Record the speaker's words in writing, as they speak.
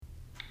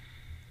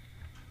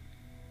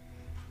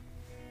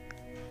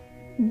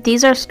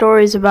These are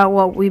stories about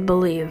what we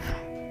believe.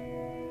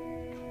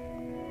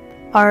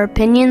 Our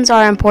opinions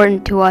are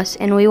important to us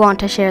and we want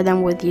to share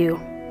them with you.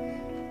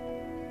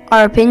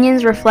 Our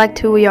opinions reflect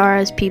who we are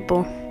as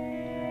people.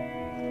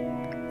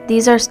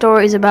 These are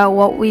stories about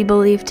what we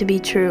believe to be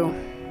true.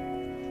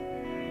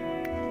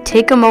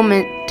 Take a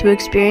moment to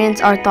experience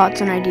our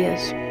thoughts and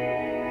ideas.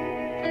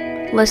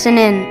 Listen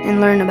in and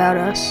learn about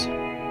us.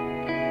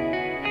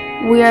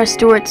 We are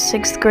Stewart's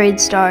 6th grade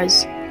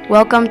stars.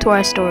 Welcome to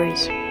our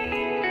stories.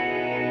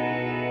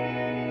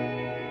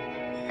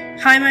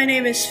 Hi, my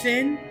name is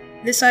Finn.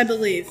 This I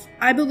believe.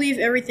 I believe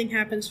everything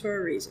happens for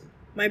a reason.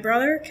 My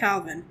brother,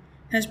 Calvin,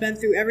 has been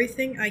through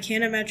everything I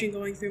can't imagine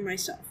going through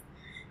myself.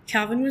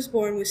 Calvin was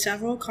born with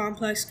several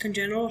complex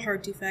congenital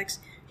heart defects,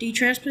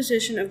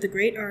 detransposition of the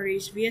great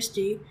arteries,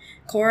 VSD,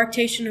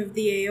 coarctation of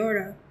the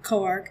aorta,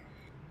 coarc,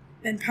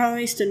 and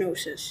pulmonary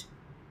stenosis.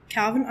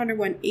 Calvin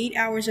underwent 8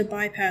 hours of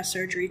bypass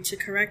surgery to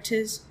correct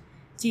his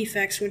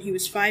defects when he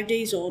was 5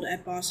 days old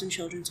at Boston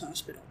Children's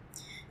Hospital.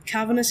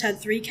 Calvin has had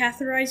 3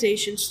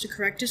 catheterizations to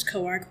correct his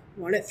coarc,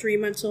 one at 3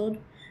 months old,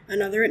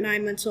 another at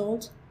 9 months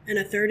old, and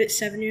a third at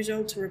 7 years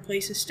old to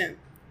replace his stent.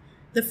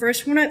 The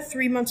first one at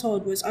 3 months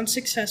old was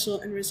unsuccessful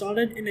and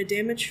resulted in a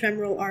damaged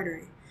femoral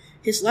artery.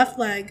 His left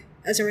leg,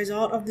 as a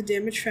result of the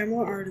damaged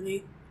femoral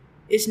artery,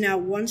 is now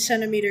 1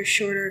 centimeter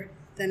shorter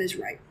than his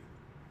right.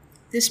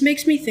 This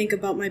makes me think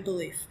about my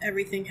belief,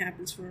 everything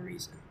happens for a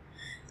reason.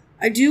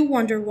 I do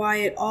wonder why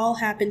it all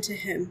happened to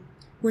him.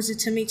 Was it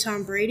to meet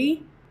Tom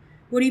Brady?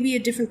 Would he be a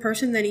different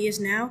person than he is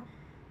now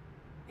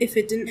if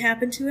it didn't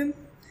happen to him?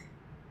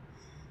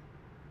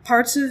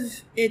 Parts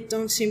of it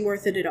don't seem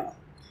worth it at all.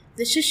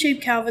 This has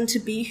shaped Calvin to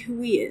be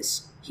who he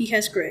is. He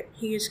has grit.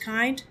 He is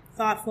kind,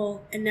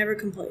 thoughtful, and never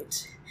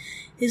complains.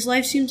 His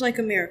life seems like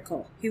a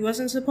miracle. He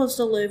wasn't supposed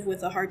to live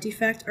with a heart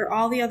defect or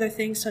all the other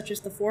things such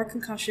as the 4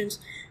 concussions,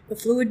 the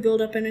fluid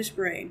buildup in his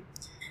brain.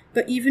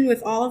 But even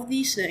with all of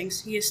these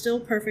things, he is still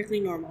perfectly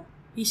normal.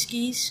 He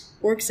skis,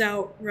 works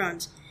out,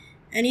 runs.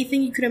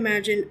 Anything you could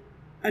imagine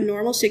a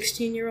normal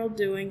 16-year-old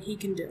doing, he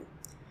can do.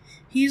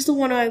 He is the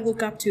one I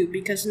look up to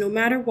because no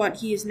matter what,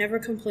 he has never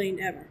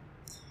complained ever.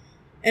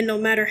 And no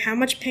matter how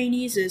much pain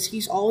he is,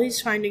 he's always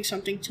finding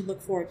something to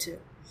look forward to.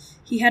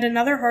 He had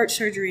another heart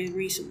surgery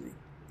recently.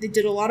 They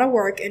did a lot of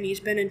work and he's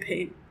been in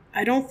pain.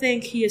 I don't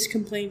think he has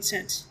complained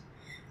since.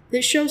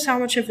 This shows how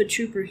much of a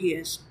trooper he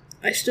is.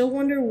 I still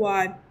wonder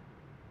why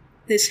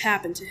this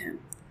happened to him.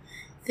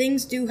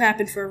 Things do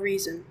happen for a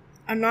reason.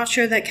 I'm not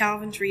sure that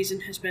Calvin's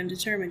reason has been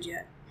determined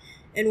yet,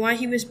 and why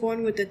he was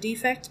born with a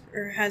defect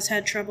or has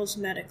had troubles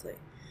medically.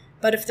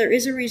 But if there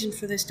is a reason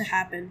for this to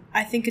happen,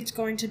 I think it's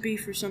going to be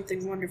for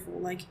something wonderful,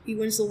 like he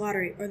wins the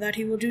lottery, or that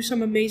he will do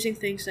some amazing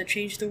things that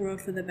change the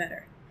world for the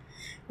better.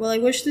 Well, I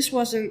wish this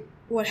wasn't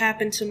what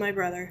happened to my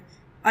brother.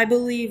 I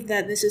believe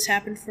that this has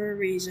happened for a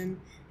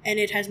reason, and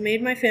it has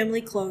made my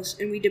family close,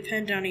 and we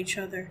depend on each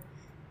other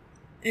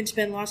and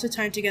spend lots of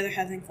time together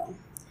having fun.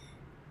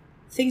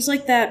 Things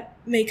like that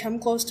may come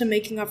close to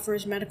making up for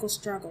his medical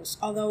struggles,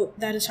 although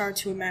that is hard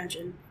to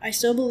imagine. I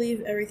still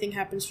believe everything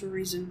happens for a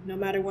reason, no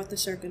matter what the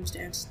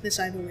circumstance. This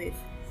I believe.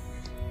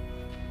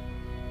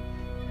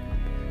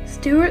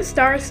 Stewart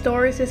Star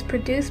Stories is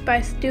produced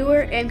by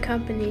Stewart and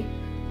Company,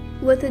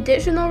 with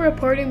additional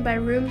reporting by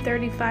Room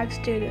 35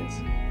 students.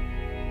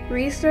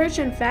 Research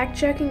and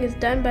fact-checking is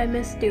done by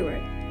Miss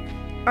Stewart.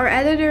 Our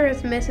editor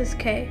is Mrs.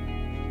 K.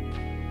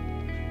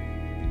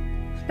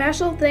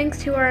 Special thanks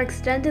to our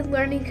extended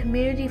learning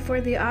community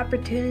for the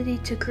opportunity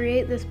to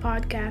create this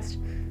podcast.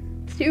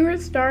 Stewart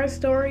Star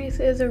Stories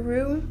is a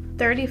Room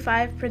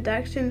 35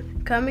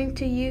 production coming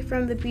to you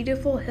from the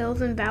beautiful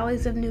hills and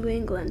valleys of New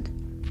England.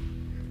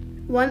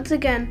 Once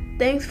again,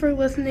 thanks for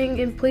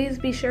listening and please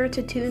be sure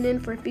to tune in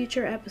for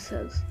future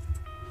episodes.